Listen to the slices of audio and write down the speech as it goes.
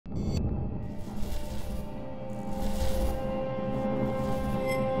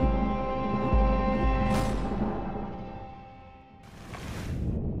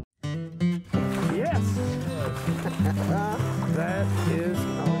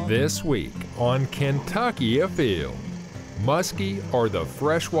This week on Kentucky Afield, muskie are the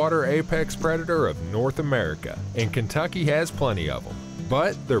freshwater apex predator of North America, and Kentucky has plenty of them.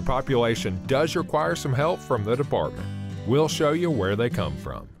 But their population does require some help from the department. We'll show you where they come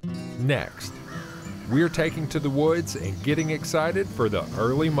from. Next, we're taking to the woods and getting excited for the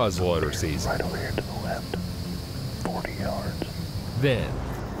early muzzleloader season. Right over here to the left, 40 yards. Then,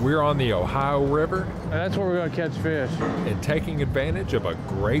 we're on the Ohio River. And that's where we're gonna catch fish. And taking advantage of a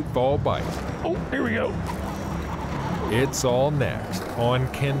great fall bite. Oh, here we go. It's all next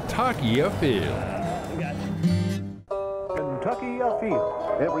on Kentucky Afield. Kentucky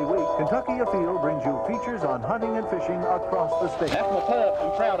Afield. Every week, Kentucky Afield brings you features on hunting and fishing across the state. That's my pup.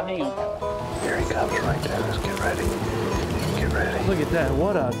 I'm proud of him. Here he comes right there. Let's get ready. Get ready. Look at that.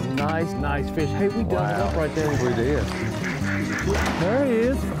 What a nice fish. Hey, we dug it up right there. We did. There he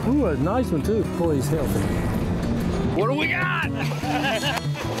is. Ooh, a nice one too. Boy, he's healthy. What do we got?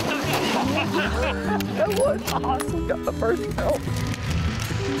 That was awesome. Got the first help.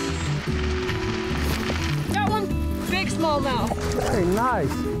 Got one. Big smallmouth. Hey,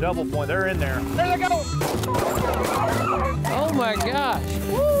 nice. Double point. They're in there. There they go. Oh my gosh.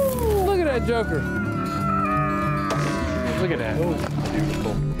 Woo! Look at that joker. Look at that. Oh,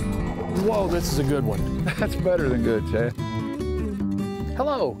 beautiful. Whoa, this is a good one. That's better than good, Chad.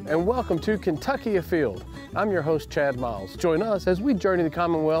 Hello, and welcome to Kentucky Afield. I'm your host, Chad Miles. Join us as we journey the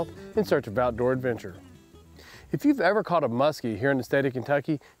Commonwealth in search of outdoor adventure. If you've ever caught a muskie here in the state of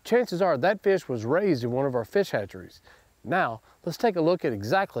Kentucky, chances are that fish was raised in one of our fish hatcheries. Now, let's take a look at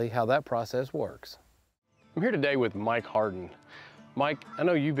exactly how that process works. I'm here today with Mike Harden. Mike, I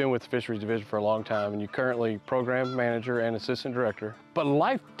know you've been with the Fisheries Division for a long time, and you're currently Program Manager and Assistant Director, but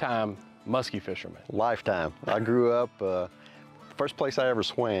lifetime muskie fisherman. Lifetime. I grew up, first place I ever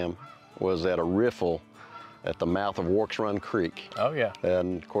swam was at a riffle at the mouth of Warks Run Creek. Oh yeah.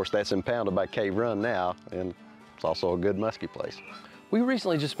 And of course that's impounded by Cave Run now, and it's also a good muskie place. We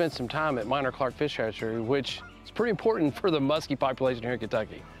recently just spent some time at Minor Clark Fish Hatchery, which is pretty important for the muskie population here in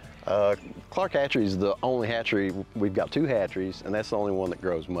Kentucky. Clark Hatchery is the only hatchery, we've got two hatcheries, and that's the only one that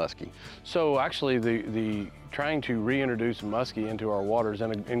grows muskie. So actually the trying to reintroduce muskie into our waters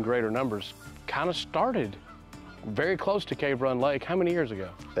in greater numbers kind of started very close to Cave Run Lake. How many years ago?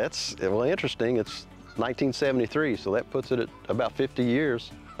 That's, well, interesting. It's 1973, so that puts it at about 50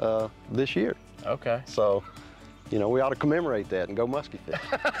 years this year. Okay. So, you know, we ought to commemorate that and go muskie fish.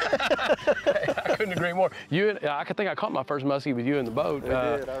 Hey, I couldn't agree more. I think I caught my first muskie with you in the boat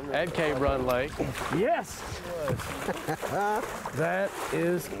at Cave Run Lake. Yes! That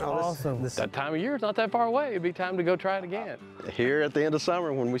is awesome. That time of year is not that far away. It'd be time to go try it again. Here at the end of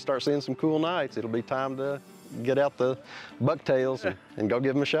summer, when we start seeing some cool nights, it'll be time to get out the bucktails and go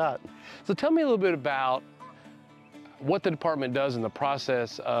give them a shot. So tell me a little bit about what the department does in the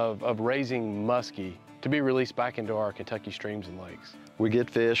process of raising muskie to be released back into our Kentucky streams and lakes. We get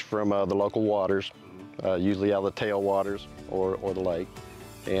fish from the local waters, usually out of the tailwaters or the lake,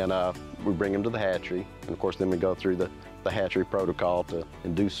 and we bring them to the hatchery. And of course, then we go through the hatchery protocol to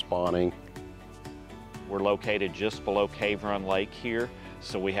induce spawning. We're located just below Cave Run Lake here,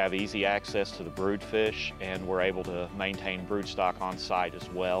 so we have easy access to the brood fish, and we're able to maintain brood stock on site as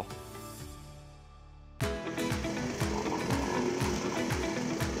well.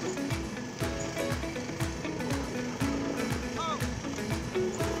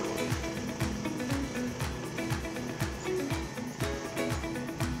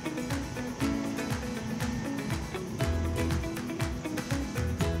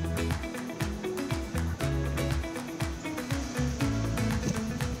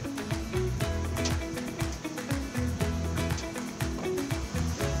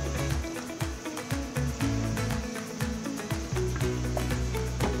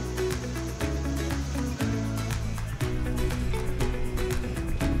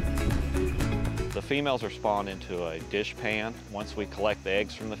 The females are spawned into a dish pan. Once we collect the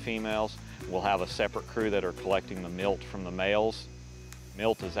eggs from the females, we'll have a separate crew that are collecting the milt from the males.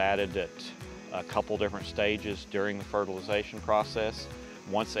 Milt is added at a couple different stages during the fertilization process.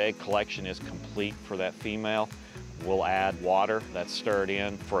 Once egg collection is complete for that female, we'll add water that's stirred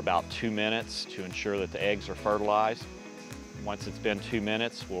in for about 2 minutes to ensure that the eggs are fertilized. Once it's been 2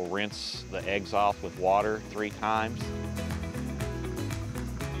 minutes, we'll rinse the eggs off with water 3 times.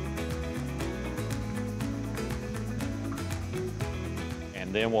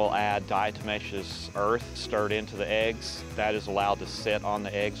 And then we'll add diatomaceous earth stirred into the eggs. That is allowed to sit on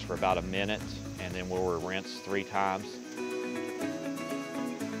the eggs for about a minute, and then we'll rinse 3 times.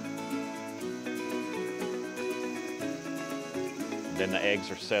 Then the eggs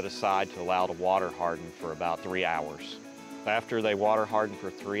are set aside to allow the water harden for about 3 hours. After they water harden for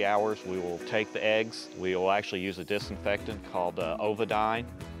 3 hours, we will take the eggs. We will actually use a disinfectant called Ovidine.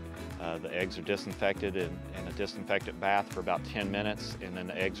 The eggs are disinfected in a disinfectant bath for about 10 minutes, and then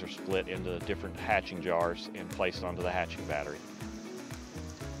the eggs are split into different hatching jars and placed onto the hatching battery.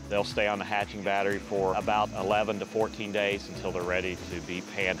 They'll stay on the hatching battery for about 11 to 14 days until they're ready to be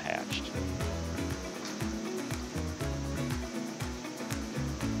pan hatched.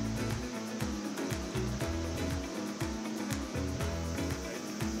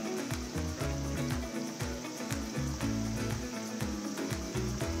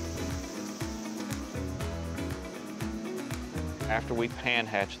 After we pan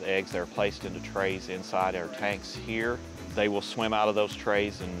hatch the eggs, they're placed into trays inside our tanks here. They will swim out of those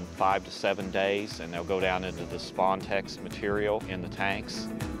trays in 5 to 7 days, and they'll go down into the Spontex material in the tanks.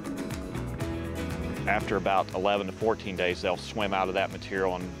 After about 11 to 14 days, they'll swim out of that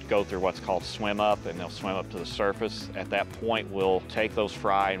material and go through what's called swim up, and they'll swim up to the surface. At that point, we'll take those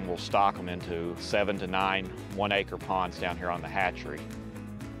fry and we'll stock them into 7 to 9 1-acre ponds down here on the hatchery.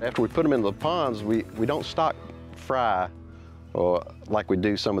 After we put them in the ponds, we don't stock fry or like we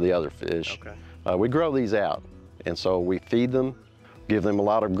do some of the other fish. Okay. We grow these out, and so we feed them, give them a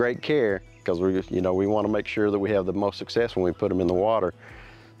lot of great care, because we want to make sure that we have the most success when we put them in the water.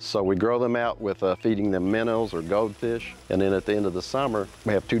 So we grow them out with feeding them minnows or goldfish, and then at the end of the summer,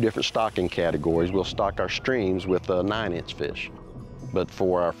 we have 2 different stocking categories. We'll stock our streams with 9-inch fish. But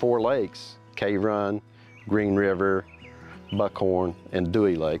for our 4 lakes, Cave Run, Green River, Buckhorn, and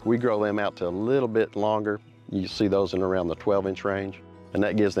Dewey Lake, we grow them out to a little bit longer. You see those in around the 12-inch range, and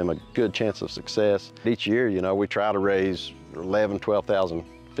that gives them a good chance of success. Each year, we try to raise 11,000, 12,000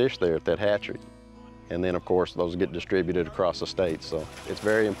 fish there at that hatchery. And then, of course, those get distributed across the state. So it's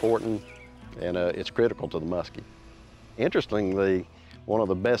very important, and it's critical to the muskie. Interestingly, one of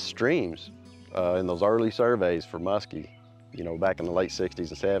the best streams in those early surveys for muskie, back in the late 60s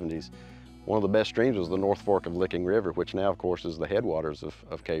and 70s, one of the best streams was the North Fork of Licking River, which now, of course, is the headwaters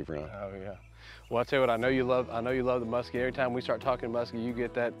of Cave Run. Oh, yeah. Well, I'll tell you what, I know you love the muskie. Every time we start talking muskie, you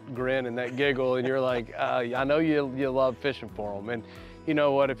get that grin and that giggle, and you're like, I know you love fishing for them. And you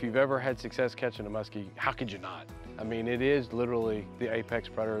know what, if you've ever had success catching a muskie, how could you not? I mean, it is literally the apex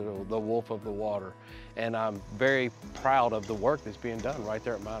predator, the wolf of the water. And I'm very proud of the work that's being done right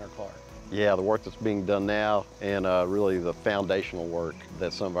there at Minor Clark. Yeah, the work that's being done now, and really the foundational work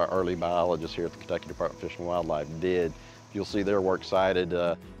that some of our early biologists here at the Kentucky Department of Fish and Wildlife did. You'll see their work cited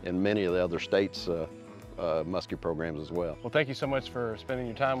in many of the other states' muskie programs as well. Well, thank you so much for spending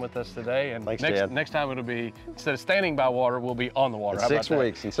your time with us today. And Thanks, Chad. Next time it'll be, instead of standing by water, we'll be on the water. In 6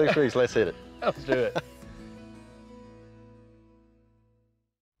 weeks. In 6 weeks, let's hit it. Let's do it.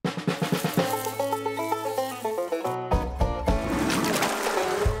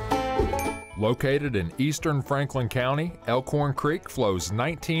 Located in eastern Franklin County, Elkhorn Creek flows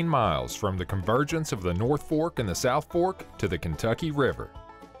 19 miles from the convergence of the North Fork and the South Fork to the Kentucky River.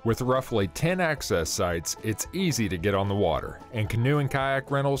 With roughly 10 access sites, it's easy to get on the water, and canoe and kayak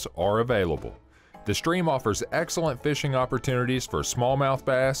rentals are available. The stream offers excellent fishing opportunities for smallmouth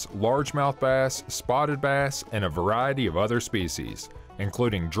bass, largemouth bass, spotted bass, and a variety of other species,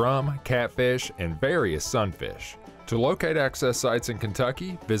 including drum, catfish, and various sunfish. To locate access sites in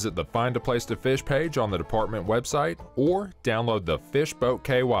Kentucky, visit the Find a Place to Fish page on the department website or download the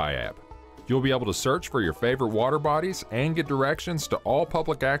FW.KY.GOV app. You'll be able to search for your favorite water bodies and get directions to all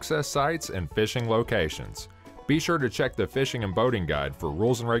public access sites and fishing locations. Be sure to check the Fishing and Boating Guide for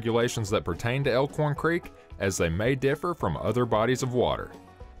rules and regulations that pertain to Elkhorn Creek, as they may differ from other bodies of water.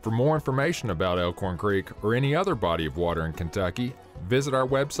 For more information about Elkhorn Creek or any other body of water in Kentucky, visit our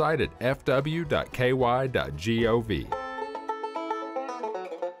website at FW.KY.GOV.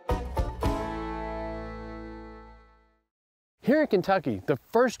 Here in Kentucky, the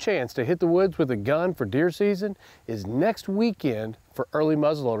first chance to hit the woods with a gun for deer season is next weekend for early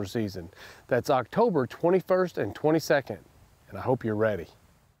muzzleloader season. That's October 21st and 22nd, and I hope you're ready.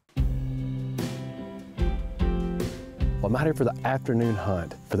 Well, I'm out here for the afternoon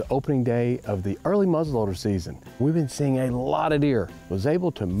hunt for the opening day of the early muzzleloader season. We've been seeing a lot of deer. Was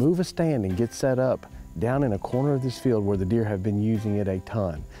able to move a stand and get set up down in a corner of this field where the deer have been using it a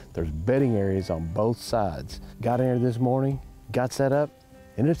ton. There's bedding areas on both sides. Got in here this morning, got set up,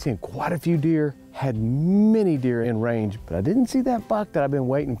 ended up seeing quite a few deer, had many deer in range, but I didn't see that buck that I've been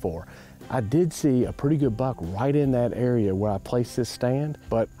waiting for. I did see a pretty good buck right in that area where I placed this stand,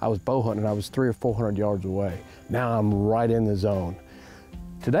 but I was bow hunting, I was 300 or 400 yards away. Now I'm right in the zone.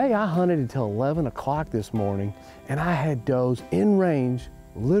 Today I hunted until 11 o'clock this morning, and I had does in range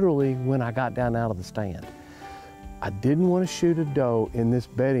literally when I got down out of the stand. I didn't want to shoot a doe in this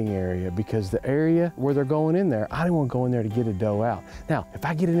bedding area because the area where they're going in there, I didn't want to go in there to get a doe out. Now, if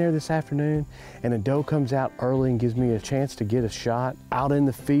I get in there this afternoon and a doe comes out early and gives me a chance to get a shot out in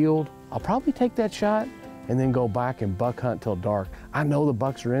the field, I'll probably take that shot and then go back and buck hunt till dark. I know the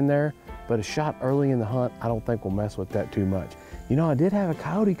bucks are in there, but a shot early in the hunt, I don't think will mess with that too much. You know, I did have a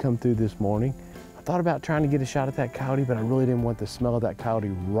coyote come through this morning. I thought about trying to get a shot at that coyote, but I really didn't want the smell of that coyote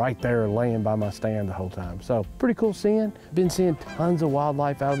right there laying by my stand the whole time. So pretty cool seeing. Been seeing tons of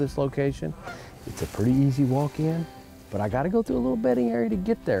wildlife out of this location. It's a pretty easy walk in, but I gotta go through a little bedding area to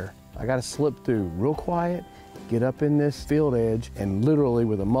get there. I gotta slip through real quiet, get up in this field edge, and literally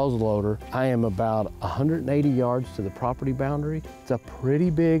with a muzzleloader, I am about 180 yards to the property boundary. It's a pretty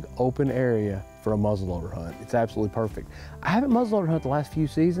big open area for a muzzleloader hunt. It's absolutely perfect. I haven't muzzleloader hunted the last few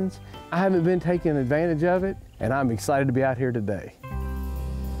seasons. I haven't been taking advantage of it, and I'm excited to be out here today.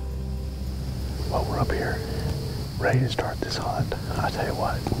 Well, we're up here, ready to start this hunt. I tell you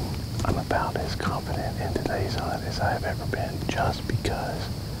what, I'm about as confident in today's hunt as I have ever been, just because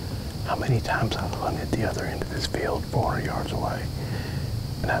how many times I've hunted the other end of this field 400 yards away,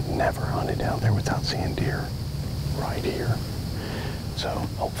 and I've never hunted down there without seeing deer right here. So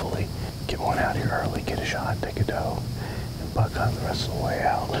hopefully get one out here early, get a shot, take a doe, and buck hunt the rest of the way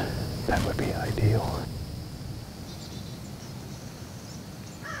out. That would be ideal.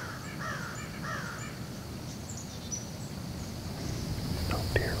 No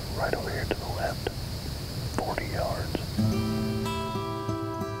deer right over here to the left, 40 yards.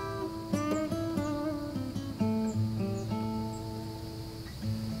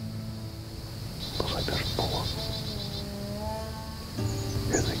 Looks like there's 4.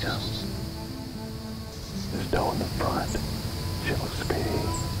 Here they come. There's doe in the front. She looks to be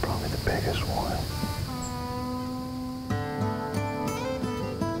probably the biggest one.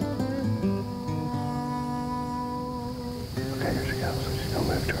 Okay, here she goes. She's gonna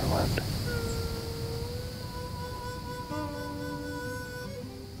move to her left.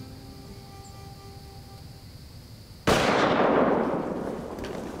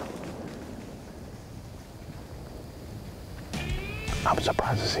 I was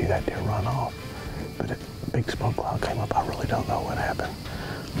surprised to see that deer run off, but a big smoke cloud came up. I really don't know what happened.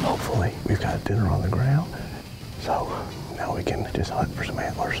 Hopefully, we've got dinner on the ground, so now we can just hunt for some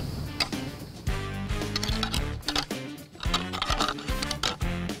antlers.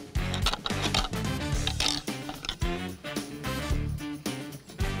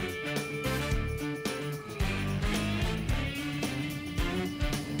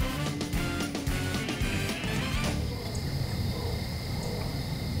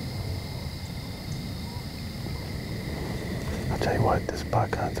 Tell you what, this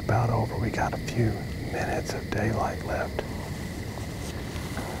buck hunt's about over. We got a few minutes of daylight left.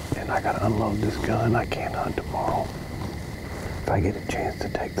 And I gotta unload this gun. I can't hunt tomorrow. If I get a chance to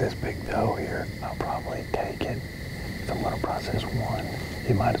take this big doe here, I'll probably take it. If I'm gonna process 1,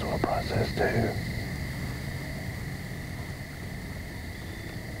 you might as well process 2.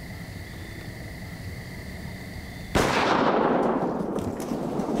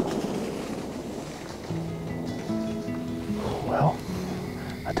 Well,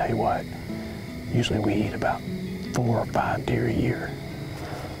 I tell you what, usually we eat about 4 or 5 deer a year.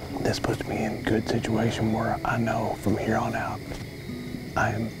 This puts me in a good situation where I know from here on out,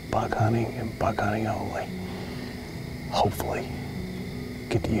 I am buck hunting and buck hunting only. Hopefully,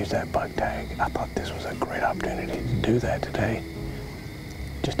 get to use that buck tag. I thought this was a great opportunity to do that today.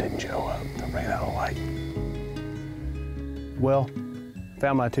 Just didn't show up. I ran out of light. Well,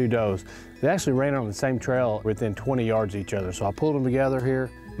 found my 2 does. They actually ran on the same trail within 20 yards of each other, so I pulled them together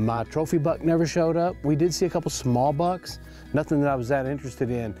here. My trophy buck never showed up. We did see a couple small bucks, nothing that I was that interested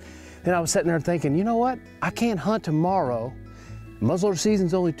in. And I was sitting there thinking, you know what? I can't hunt tomorrow. Muzzleloader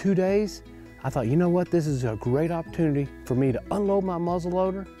season's only 2 days. I thought, you know what? This is a great opportunity for me to unload my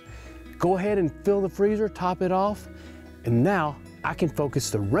muzzleloader, go ahead and fill the freezer, top it off, and now I can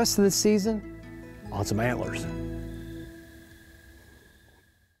focus the rest of the season on some antlers.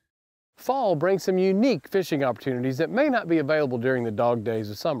 Fall brings some unique fishing opportunities that may not be available during the dog days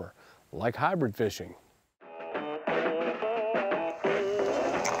of summer, like hybrid fishing.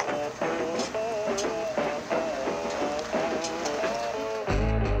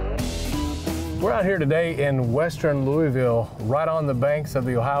 We're out here today in western Louisville, right on the banks of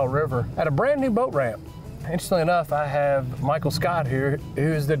the Ohio River, at a brand new boat ramp. Interestingly enough, I have Michael Scott here, who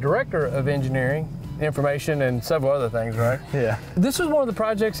is the Director of Engineering, Information, and several other things, right? Yeah. This was one of the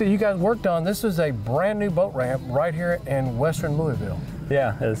projects that you guys worked on. This was a brand new boat ramp right here in western Louisville.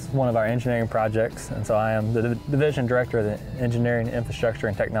 Yeah, it's one of our engineering projects, and so I am the division director of the Engineering, Infrastructure,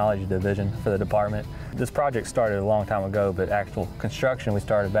 and Technology Division for the department. This project started a long time ago, but actual construction we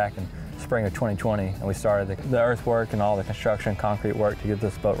started back in spring of 2020, and we started the earthwork and all the construction, concrete work to get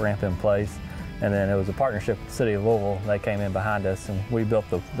this boat ramp in place. And then it was a partnership with the city of Louisville. They came in behind us, and we built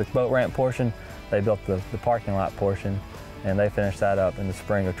the boat ramp portion, they built the parking lot portion, and they finished that up in the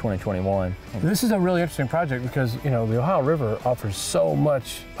spring of 2021. This is a really interesting project because, you know, the Ohio River offers so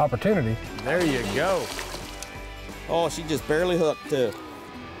much opportunity. There you go. Oh, she just barely hooked too.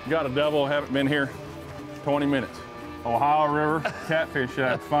 Got a double, haven't been here 20 minutes. Ohio River, catfish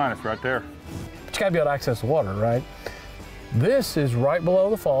at its finest right there. But you gotta be able to access the water, right? This is right below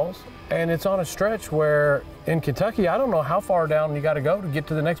the falls, and it's on a stretch where in Kentucky, I don't know how far down you gotta go to get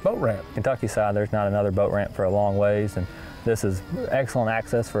to the next boat ramp. Kentucky side, there's not another boat ramp for a long ways, and this is excellent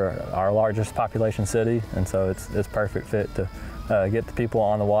access for our largest population city, and so it's perfect fit to get the people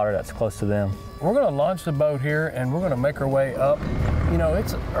on the water that's close to them. We're gonna launch the boat here and we're gonna make our way up. You know,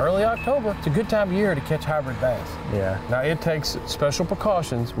 it's early October. It's a good time of year to catch hybrid bass. Yeah. Now it takes special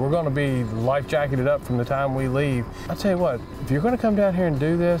precautions. We're gonna be life jacketed up from the time we leave. I'll tell you what, if you're gonna come down here and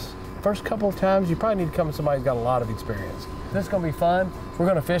do this, first couple of times, you probably need to come with somebody who's got a lot of experience. This is gonna be fun. We're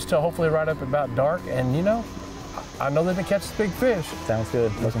gonna fish till hopefully right up about dark, and you know, I know they're gonna catch big fish. Sounds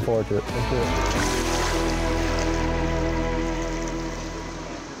good. Looking forward to it. Let's do it.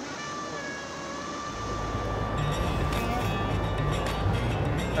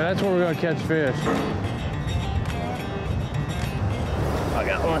 And that's where we're gonna catch fish. I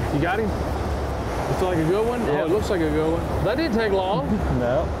got one. You got him? Looks like a good one? Yep. Oh, it looks like a good one. That didn't take long.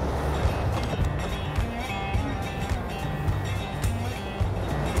 No.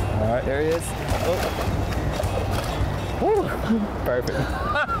 All right, there he is. Oh. Perfect.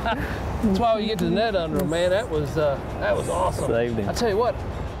 That's why we get to the net under him, man. That was awesome. Saved him. I tell you what,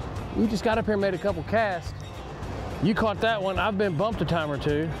 we just got up here and made a couple casts. You caught that one. I've been bumped a time or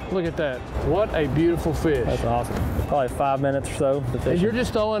two. Look at that. What a beautiful fish. That's awesome. Probably 5 minutes or so. And you're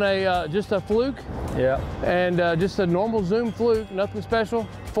just throwing just a fluke? Yeah. And just a normal zoom fluke, nothing special,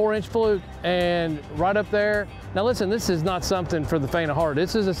 4-inch fluke, and right up there. Now listen, this is not something for the faint of heart.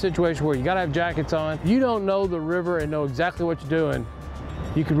 This is a situation where you gotta have jackets on. You don't know the river and know exactly what you're doing,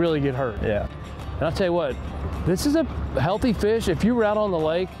 you could really get hurt. Yeah. And I'll tell you what, this is a healthy fish. If you were out on the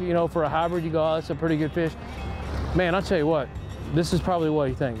lake, you know, for a hybrid, you go, oh, that's a pretty good fish. Man, I'll tell you what, this is probably, what do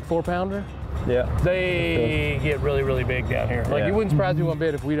you think, 4-pounder? Yeah. They get really, really big down here. Like, Yeah. it wouldn't surprise me one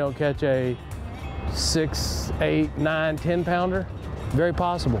bit if we don't catch a 6, 8, 9, 10-pounder. Very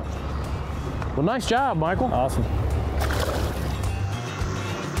possible. Well, nice job, Michael. Awesome.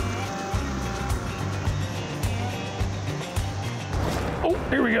 Oh,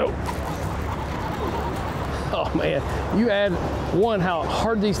 here we go. Oh, man. You add, one, how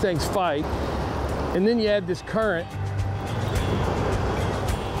hard these things fight, and then you add this current.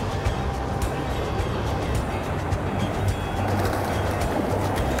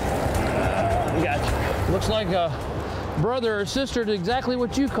 Gotcha. Looks like a brother or sister to exactly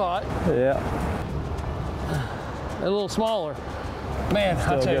what you caught. Yeah. A little smaller. Man,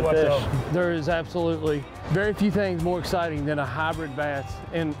 I'll tell you what though, there is absolutely very few things more exciting than a hybrid bass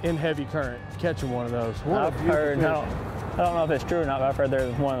in heavy current, catching one of those. I've heard, I don't know if it's true or not, but I've heard they're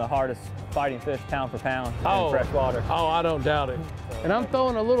one of the hardest fighting fish pound for pound in fresh water. Oh, I don't doubt it. And I'm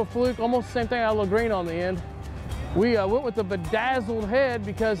throwing a little fluke, almost the same thing, a little green on the end. We went with the bedazzled head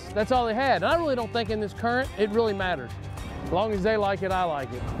because that's all they had. And I really don't think in this current, it really matters. As long as they like it, I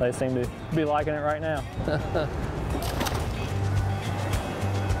like it. They seem to be liking it right now.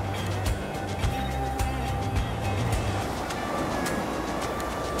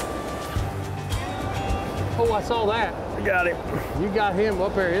 Oh, I saw that. I got him. You got him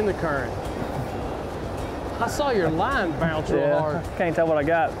up there in the current. I saw your line bounce real hard. Can't tell what I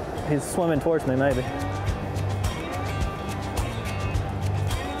got. He's swimming towards me, maybe.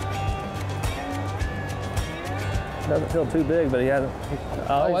 Doesn't feel too big, but he hasn't.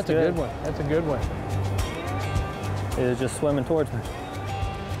 Oh, that's a good one. That's a good one. He was just swimming towards me.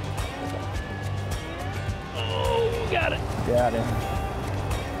 Oh, got it. Got him.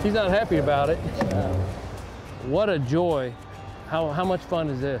 He's not happy about it. What a joy. How much fun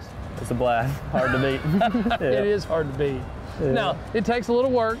is this? It's a blast. Hard to beat. Yeah. It is hard to beat. Yeah. Now, it takes a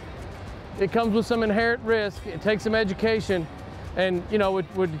little work. It comes with some inherent risk. It takes some education. And you know,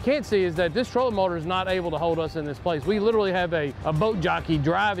 what you can't see is that this trolling motor is not able to hold us in this place. We literally have a boat jockey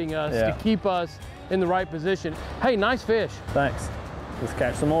driving us to keep us in the right position. Hey, nice fish. Thanks. Let's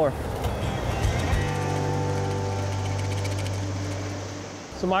catch some more.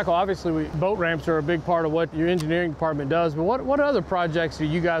 So Michael, obviously boat ramps are a big part of what your engineering department does, but what other projects do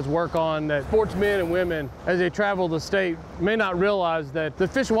you guys work on that sportsmen and women, as they travel the state, may not realize that the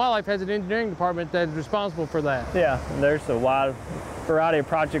Fish and Wildlife has an engineering department that is responsible for that? Yeah, there's a wide variety of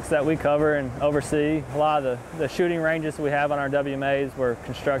projects that we cover and oversee. A lot of the shooting ranges we have on our WMAs were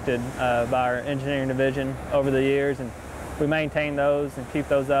constructed by our engineering division over the years, and we maintain those and keep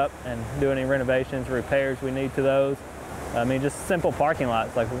those up and do any renovations or repairs we need to those. I mean, just simple parking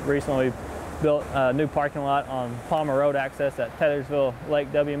lots. Like recently we built a new parking lot on Palmer Road access at Taylorsville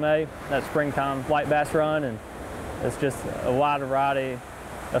Lake WMA. That's springtime white bass run, and it's just a wide variety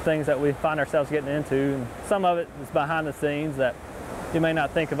of things that we find ourselves getting into. And some of it is behind the scenes that you may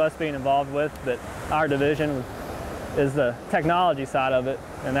not think of us being involved with, but our division is the technology side of it,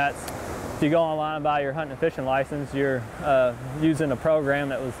 and that's if you go online and buy your hunting and fishing license, you're using a program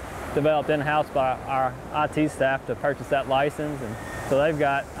that was developed in-house by our IT staff to purchase that license. And so they've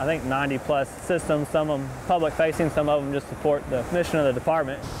got, I think, 90+ systems, some of them public-facing, some of them just support the mission of the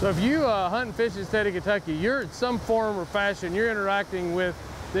department. So if you hunt and fish in the state of Kentucky, you're in some form or fashion, you're interacting with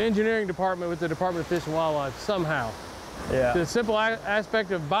the engineering department, with the Department of Fish and Wildlife somehow. Yeah. The simple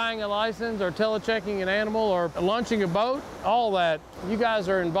aspect of buying a license or telechecking an animal or launching a boat, all that, you guys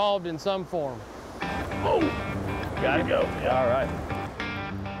are involved in some form. Oh, gotta go. Yeah, all right.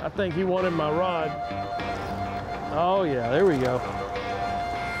 I think he wanted my rod. Oh yeah, there we go.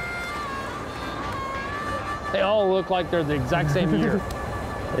 They all look like they're the exact same year.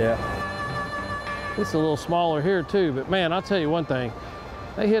 Yeah. It's a little smaller here too, but man, I'll tell you one thing.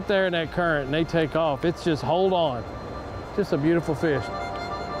 They hit there in that current and they take off. It's just hold on. Just a beautiful fish.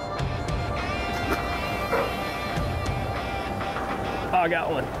 Oh, I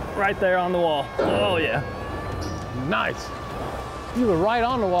got one right there on the wall. Oh yeah. Nice. You were right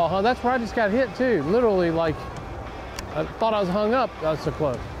on the wall, huh? That's where I just got hit too. Literally, like, I thought I was hung up. I was so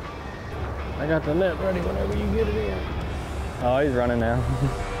close. I got the net ready whenever you get it in. Oh, he's running now.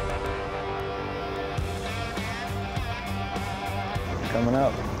 Coming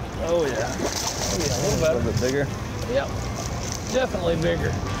up. Oh yeah. Oh yeah, a little better. A little bit bigger. Yep, definitely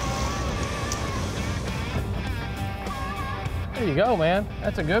bigger. There you go, man.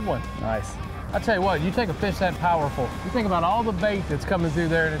 That's a good one. Nice. I tell you what, you take a fish that powerful, you think about all the bait that's coming through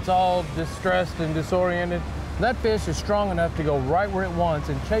there and it's all distressed and disoriented. That fish is strong enough to go right where it wants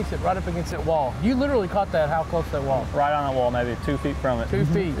and chase it right up against that wall. You literally caught that how close to that wall? Right on the wall, maybe 2 feet from it. 2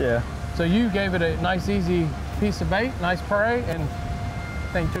 feet? Yeah. So you gave it a nice, easy piece of bait, nice prey, and the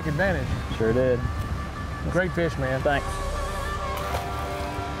thing took advantage. Sure did. Great fish, man. Thanks.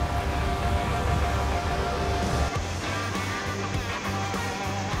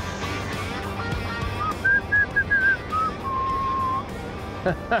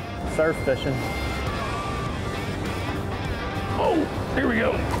 Surf fishing. Oh, here we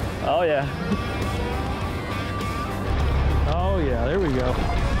go. Oh yeah. Oh yeah, there we go.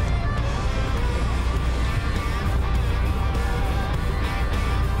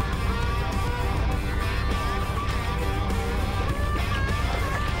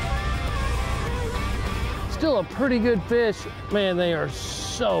 Still a pretty good fish. Man, they are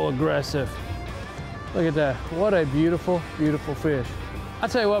so aggressive. Look at that. What a beautiful, beautiful fish. I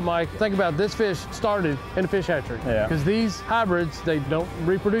tell you what, Mike, think about this fish started in a fish hatchery. Yeah. Because these hybrids, they don't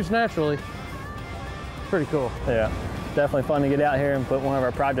reproduce naturally. Pretty cool. Yeah. Definitely fun to get out here and put one of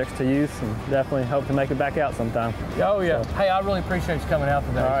our projects to use, and definitely hope to make it back out sometime. Oh yeah. So. Hey, I really appreciate you coming out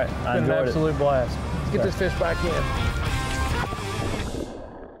today. All right. It's been an absolute blast. Let's get this fish back in.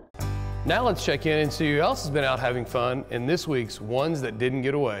 Now let's check in and see who else has been out having fun in this week's Ones That Didn't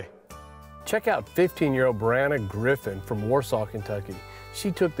Get Away. Check out 15-year-old Brianna Griffin from Warsaw, Kentucky. She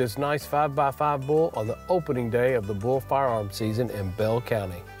took this nice 5x5 bull on the opening day of the bull firearm season in Bell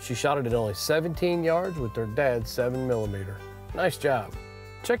County. She shot it at only 17 yards with her dad's 7mm. Nice job.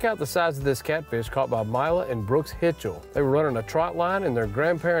 Check out the size of this catfish caught by Mila and Brooks Hitchell. They were running a trot line in their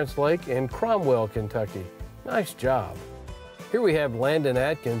grandparents' lake in Cromwell, Kentucky. Nice job. Here we have Landon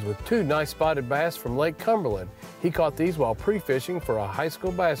Atkins with 2 nice spotted bass from Lake Cumberland. He caught these while pre-fishing for a high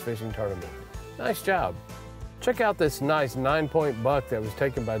school bass fishing tournament. Nice job. Check out this nice 9-point buck that was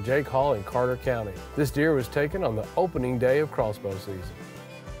taken by Jake Hall in Carter County. This deer was taken on the opening day of crossbow season.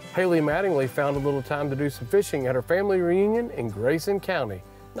 Haley Mattingly found a little time to do some fishing at her family reunion in Grayson County.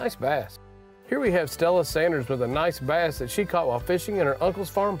 Nice bass. Here we have Stella Sanders with a nice bass that she caught while fishing in her uncle's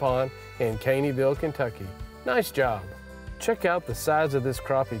farm pond in Caneyville, Kentucky. Nice job. Check out the size of this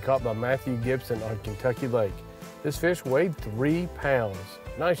crappie caught by Matthew Gibson on Kentucky Lake. This fish weighed 3 pounds.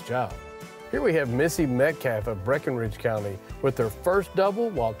 Nice job. Here we have Missy Metcalf of Breckenridge County with their first double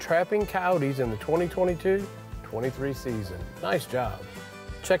while trapping coyotes in the 2022-23 season. Nice job.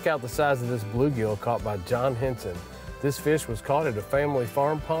 Check out the size of this bluegill caught by John Henson. This fish was caught at a family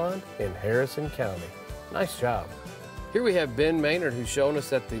farm pond in Harrison County. Nice job. Here we have Ben Maynard, who's shown us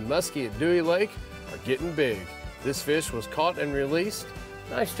that the muskie at Dewey Lake are getting big. This fish was caught and released.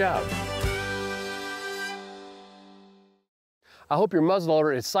 Nice job. I hope your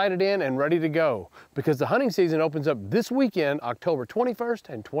muzzleloader is sighted in and ready to go, because the hunting season opens up this weekend, October 21st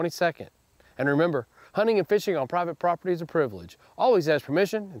and 22nd. And remember, hunting and fishing on private property is a privilege. Always ask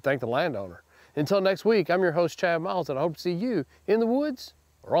permission and thank the landowner. Until next week, I'm your host, Chad Miles, and I hope to see you in the woods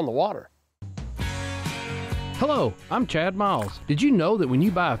or on the water. Hello, I'm Chad Miles. Did you know that when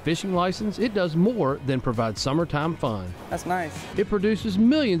you buy a fishing license, it does more than provide summertime fun? That's nice. It produces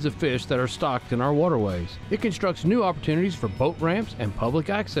millions of fish that are stocked in our waterways. It constructs new opportunities for boat ramps and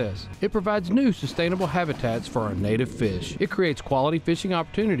public access. It provides new sustainable habitats for our native fish. It creates quality fishing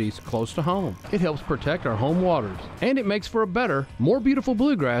opportunities close to home. It helps protect our home waters. And it makes for a better, more beautiful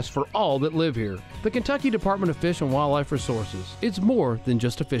bluegrass for all that live here. The Kentucky Department of Fish and Wildlife Resources. It's more than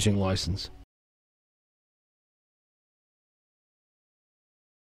just a fishing license.